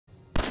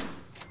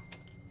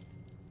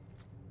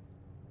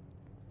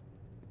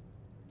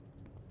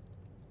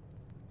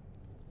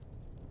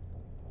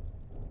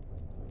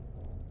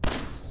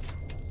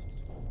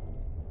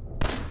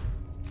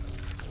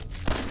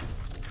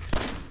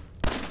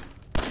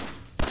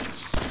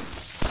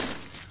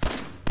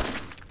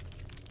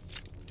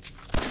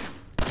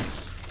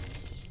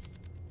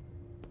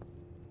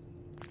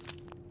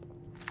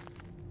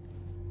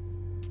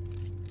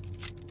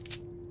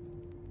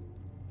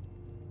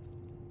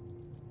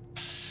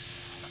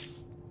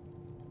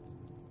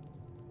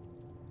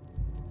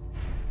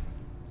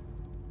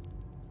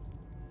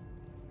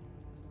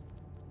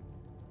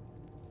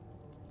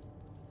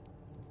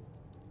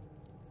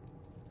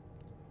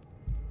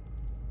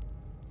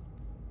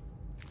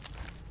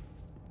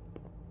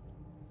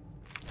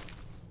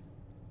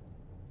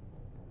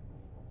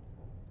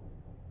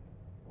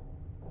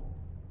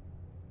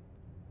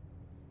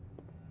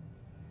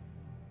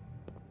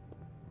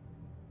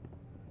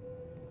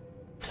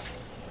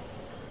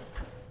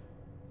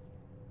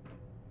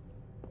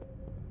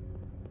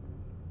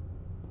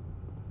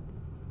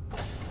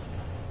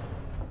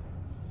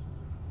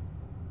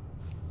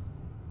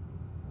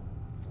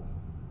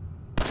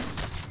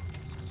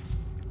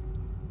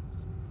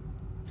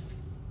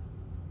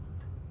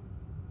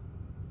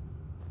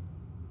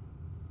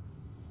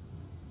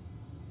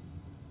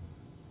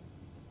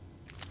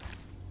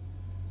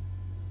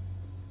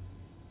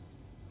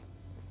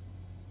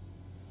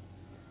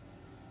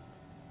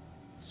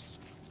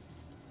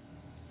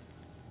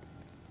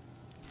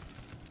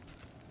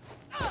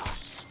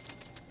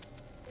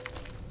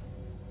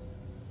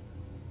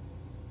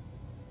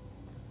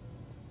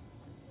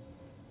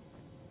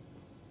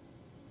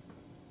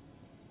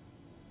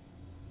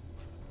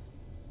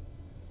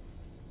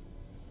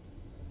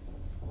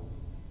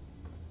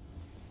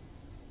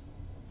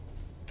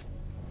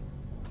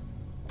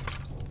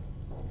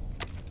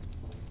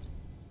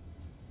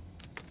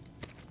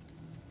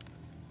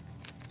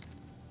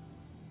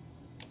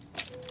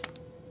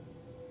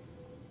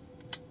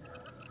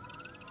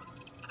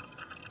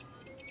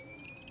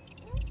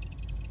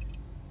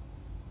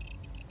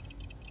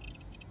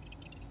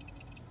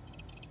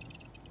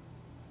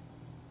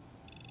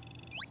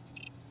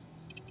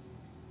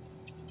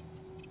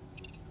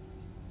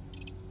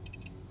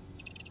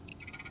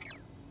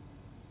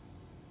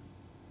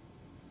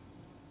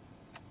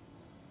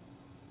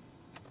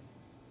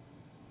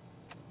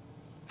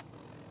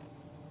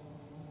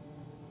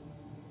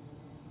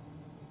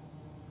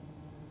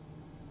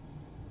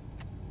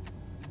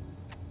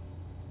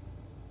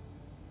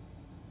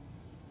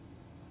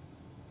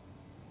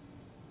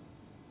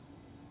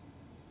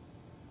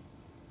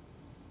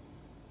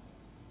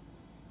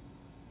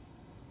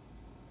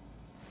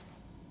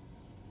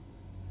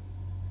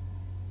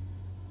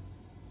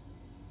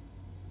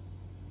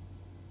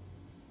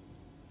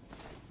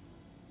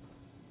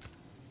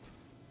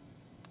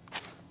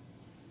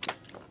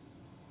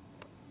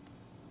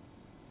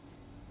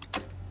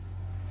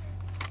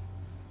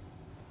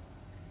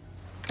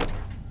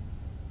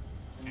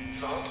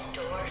Vault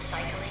door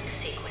cycling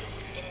sequence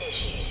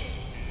initiated.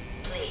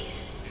 Please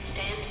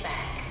stand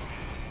back.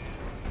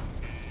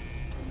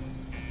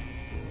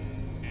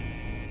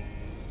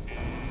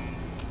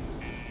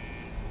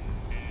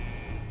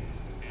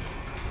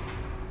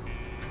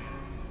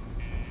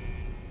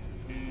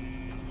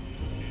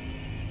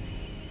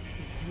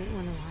 Is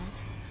anyone alive?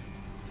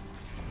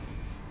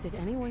 Did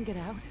anyone get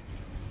out?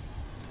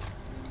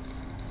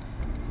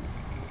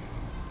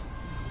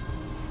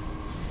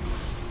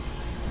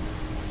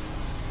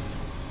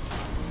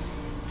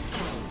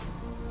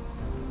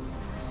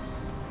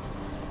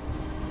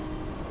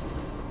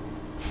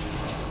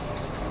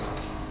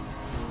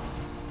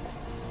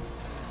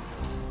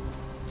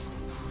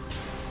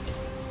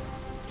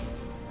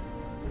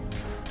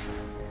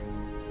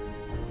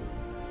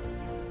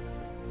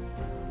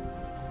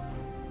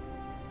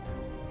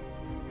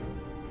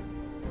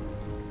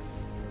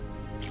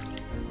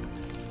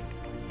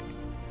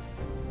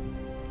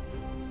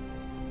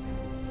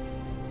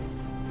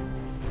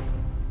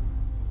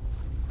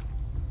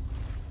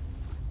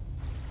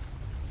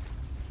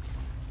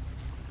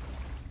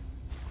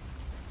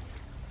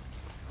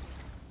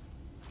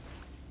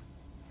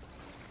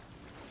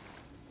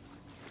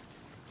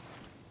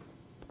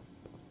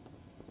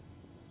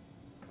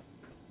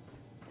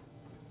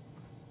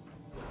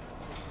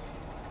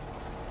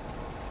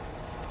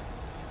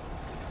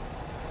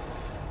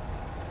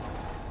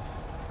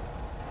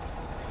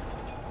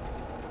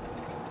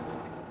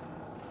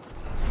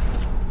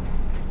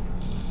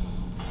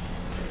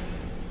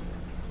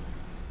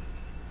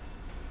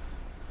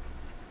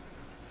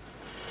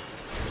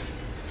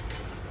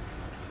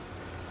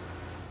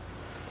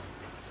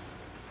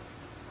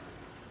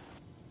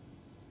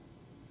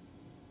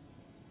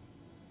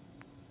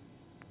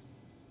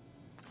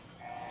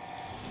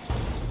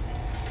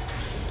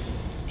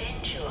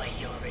 Enjoy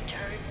your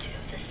return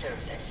to the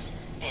surface,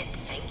 and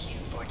thank you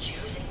for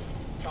choosing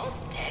Vault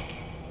Tech.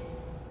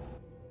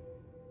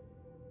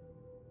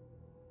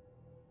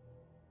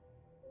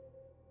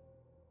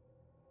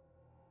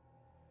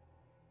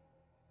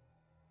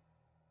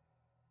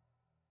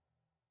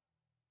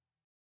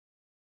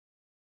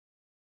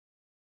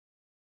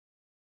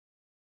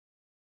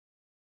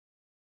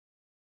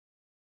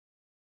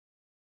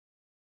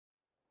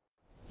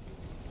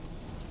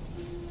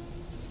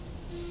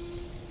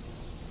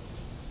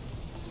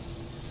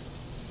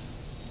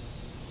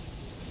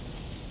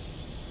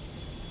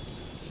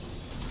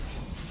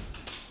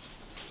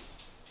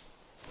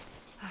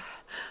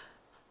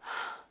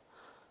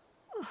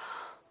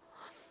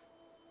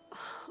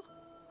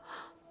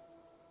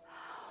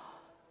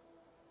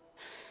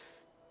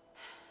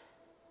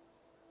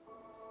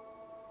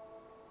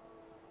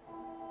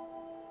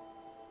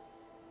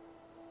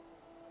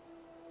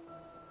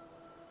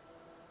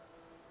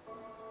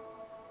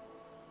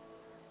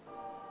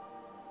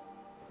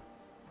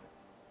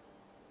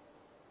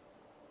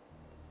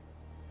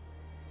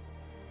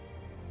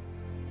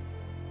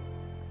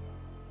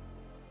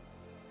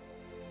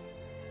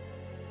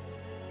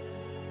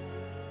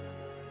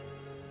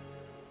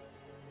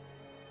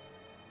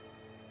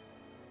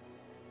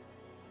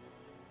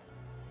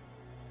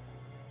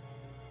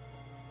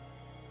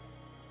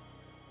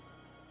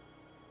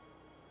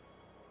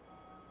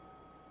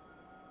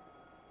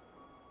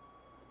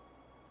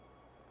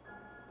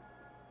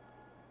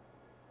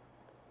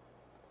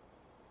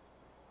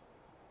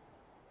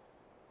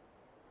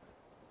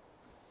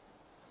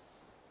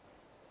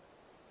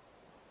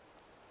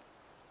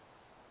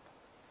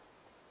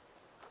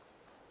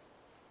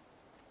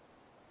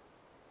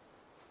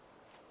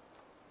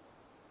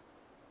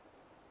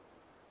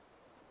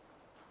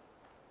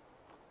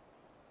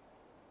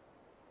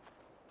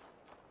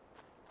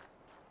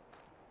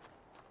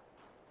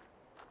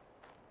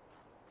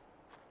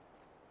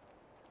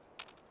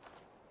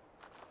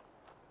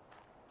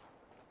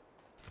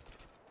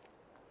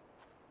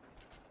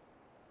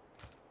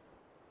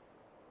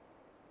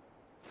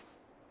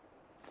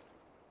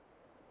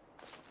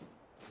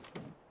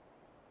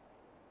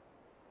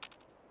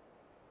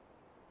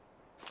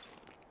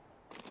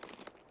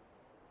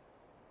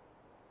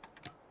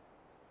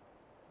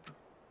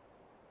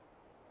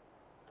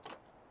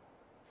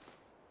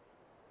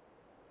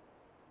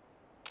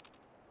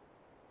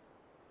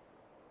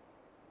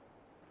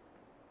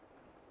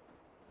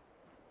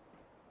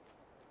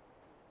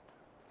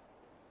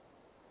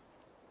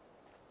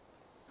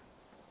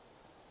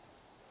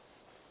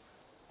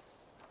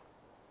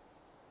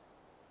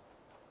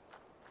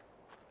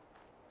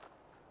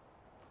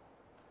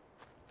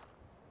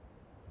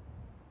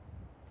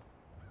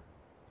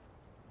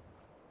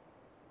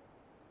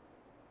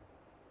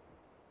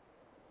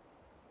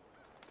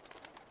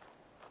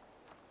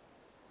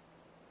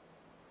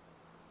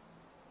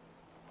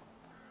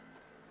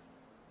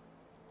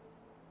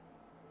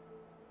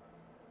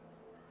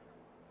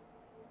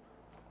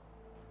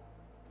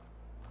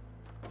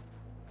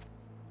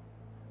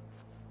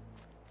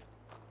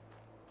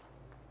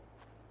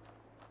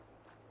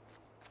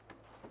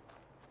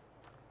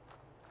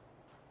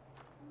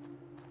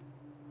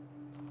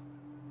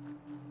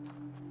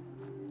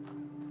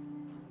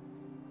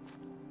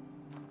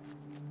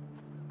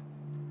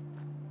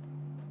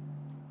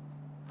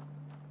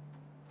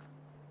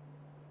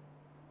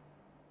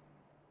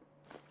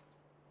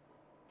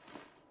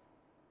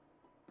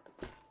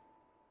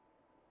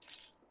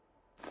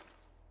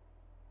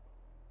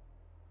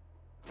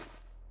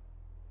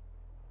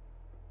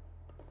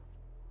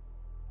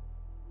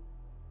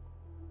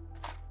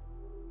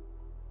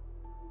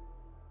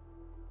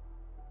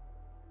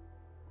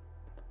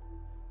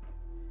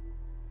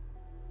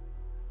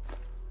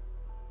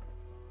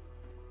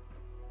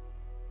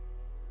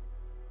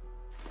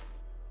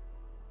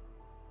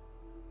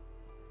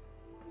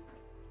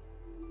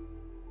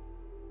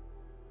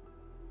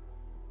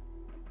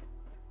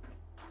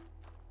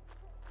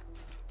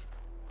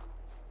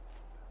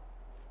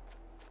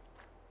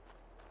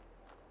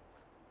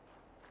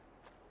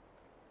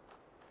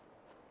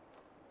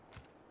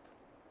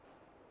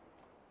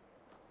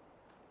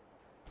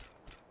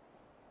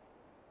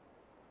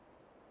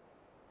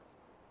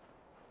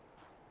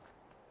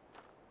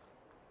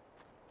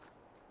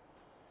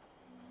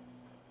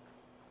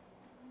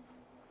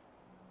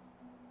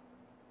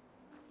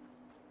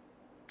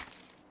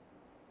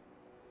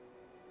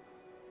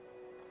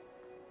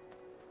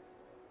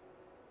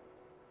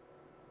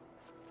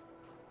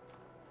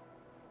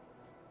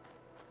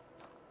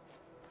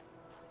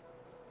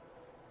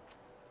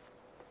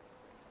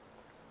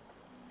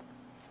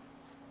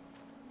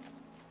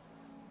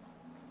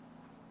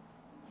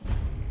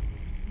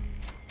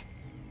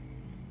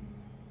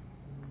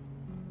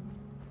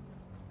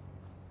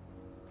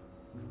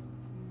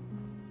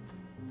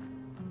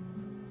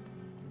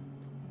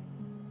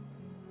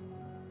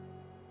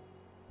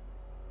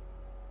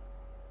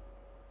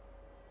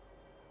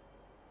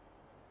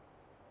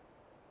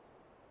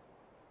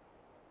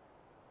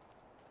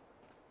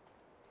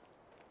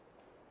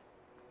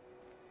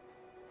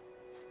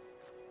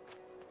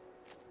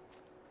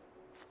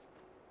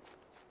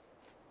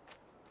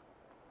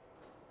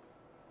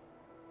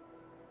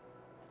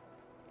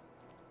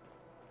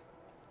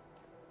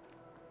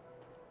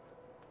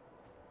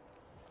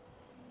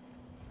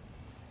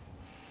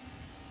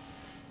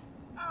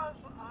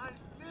 as I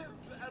live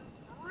and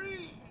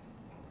breathe.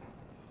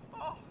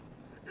 Oh,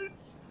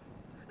 it's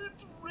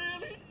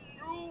really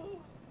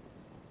you.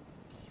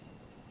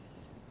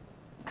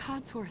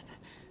 Codsworth,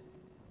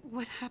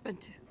 what happened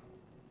to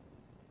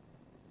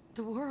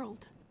the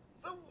world?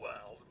 The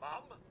world,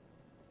 Mum?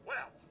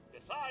 Well,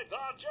 besides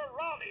our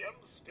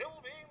geraniums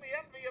still being the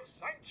envy of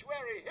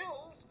Sanctuary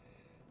Hills,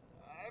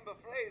 I'm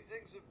afraid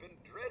things have been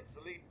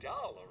dreadfully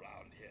dull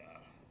around here.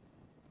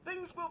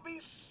 Things will be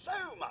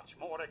so much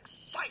more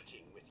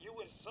exciting with you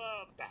and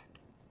Sir back.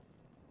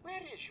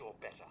 Where is your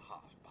better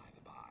half, by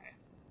the by?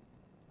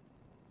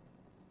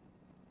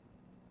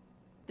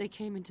 They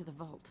came into the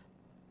vault.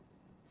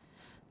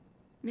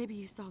 Maybe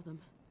you saw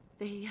them.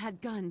 They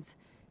had guns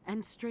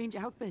and strange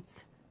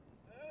outfits.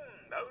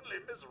 Only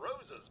Miss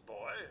Rosa's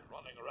boy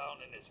running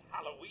around in his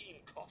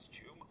Halloween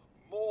costume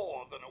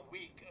more than a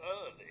week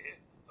early.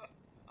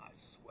 I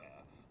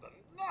swear, the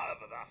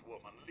nerve of that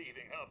woman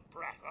leaving her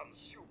brat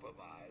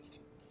unsupervised.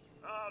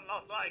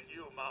 Not like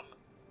you, Mum.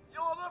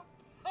 You're the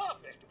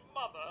perfect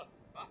mother.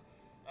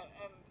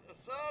 And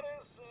Sir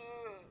is,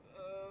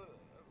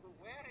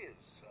 where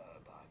is Sir,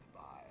 by the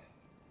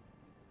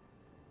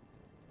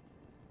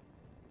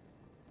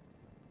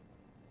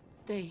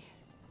by?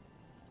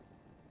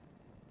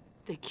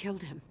 They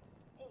killed him.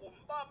 Oh,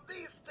 Mum,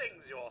 these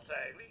things you're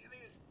saying,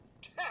 these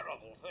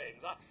terrible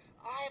things,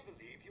 I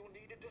believe you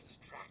need a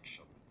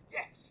distraction.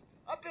 Yes,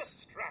 a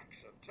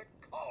distraction to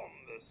calm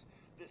this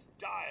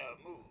dire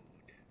mood.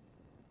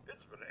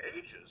 It's been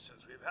ages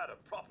since we've had a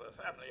proper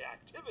family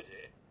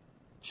activity.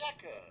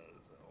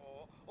 Checkers,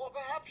 or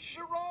perhaps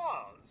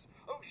charades.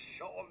 Oh,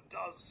 Sean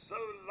does so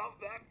love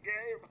that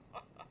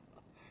game.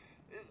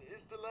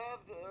 Is the lad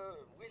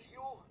with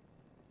you?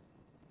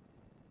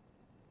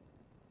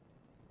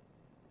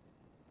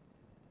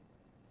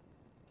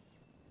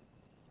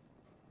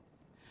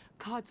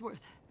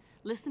 Codsworth,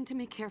 listen to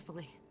me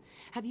carefully.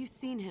 Have you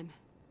seen him?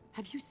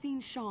 Have you seen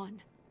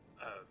Sean?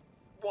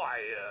 Why,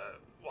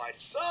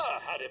 Sir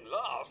had him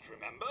last,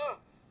 remember?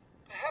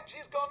 Perhaps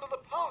he's gone to the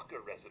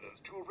Parker residence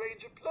to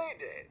arrange a play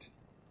date.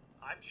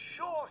 I'm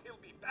sure he'll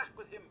be back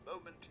with him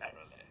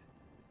momentarily.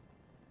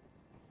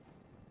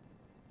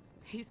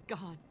 He's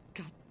gone.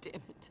 God damn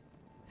it.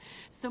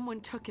 Someone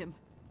took him.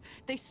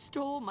 They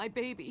stole my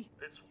baby.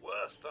 It's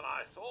worse than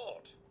I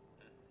thought.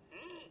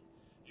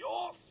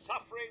 You're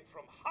suffering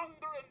from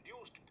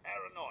hunger-induced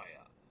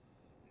paranoia.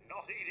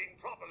 Not eating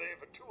properly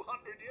for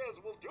 200 years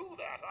will do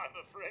that, I'm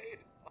afraid.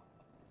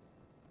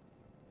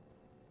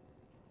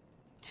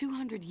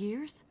 200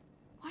 years?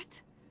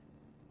 What?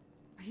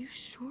 Are you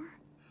sure?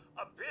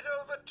 A bit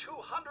over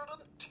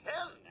 210,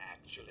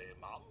 actually,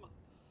 Mum.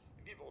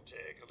 Give or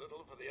take a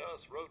little for the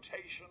Earth's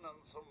rotation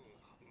and some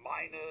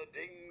minor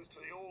dings to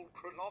the old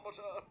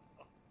chronometer.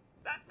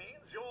 That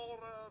means you're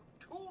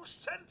 2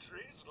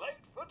 centuries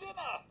late for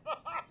dinner.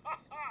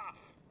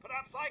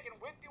 Perhaps I can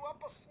whip you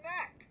up a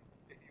snack.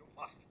 You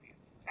must be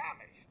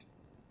famished.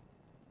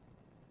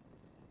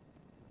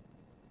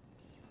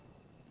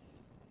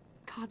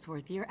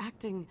 Codsworth, you're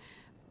acting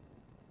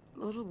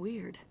a little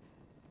weird.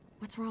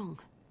 What's wrong?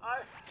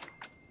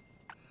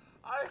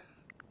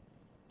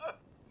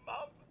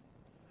 Mum,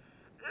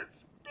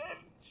 it's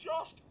been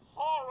just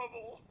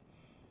horrible.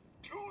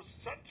 2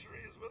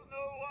 centuries with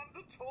no one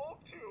to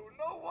talk to,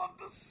 no one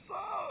to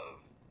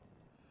serve.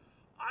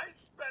 I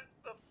spent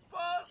the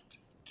first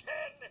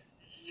 10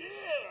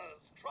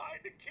 years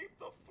trying to keep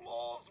the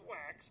floors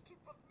waxed,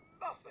 but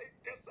nothing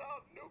gets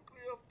out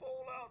nuclear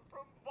fallout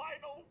from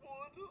vinyl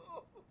wood.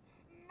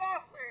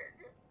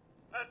 Nothing!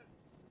 And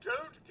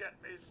don't get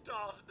me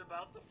started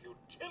about the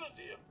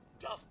futility of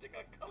dusting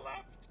a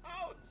collapsed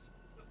house.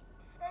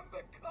 And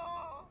the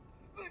car!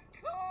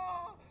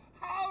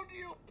 How do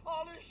you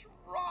polish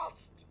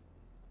rust?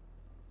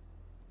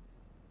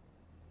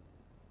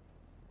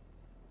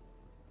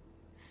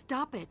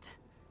 Stop it.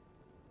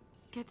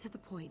 Get to the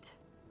point.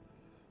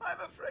 I'm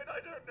afraid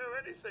I don't know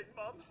anything,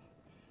 Mum.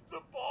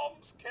 The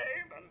bombs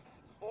came and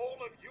all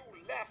of you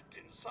left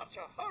in such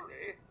a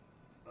hurry.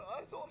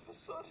 I thought for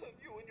certain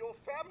you and your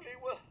family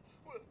were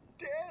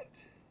dead.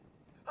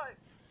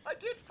 I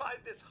did find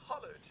this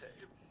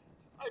holotape.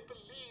 I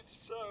believe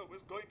Sir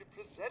was going to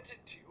present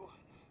it to you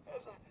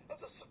as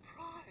a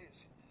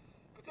surprise.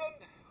 But then,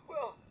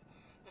 well,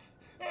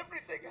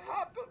 everything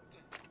happened.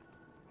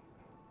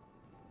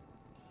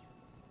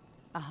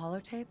 A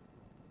holotape?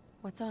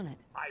 What's on it?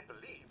 I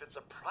believe it's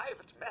a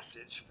private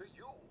message for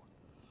you.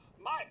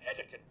 My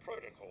etiquette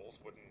protocols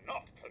would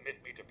not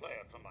permit me to play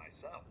it for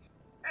myself.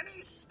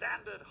 Any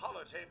standard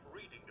holotape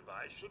reading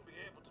device should be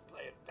able to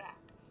play it back.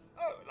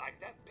 Oh, like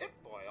that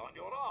Pip-Boy on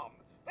your arm.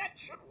 That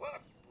should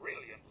work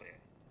brilliantly.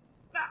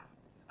 Now,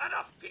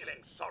 enough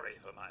feeling sorry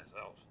for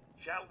myself.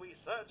 Shall we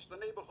search the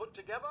neighborhood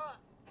together?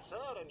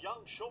 Sir and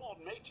young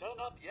Sean may turn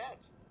up yet.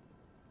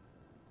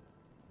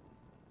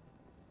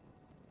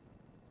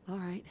 All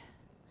right.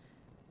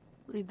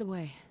 Lead the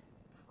way.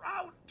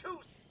 Proud to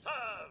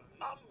serve,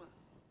 Mum.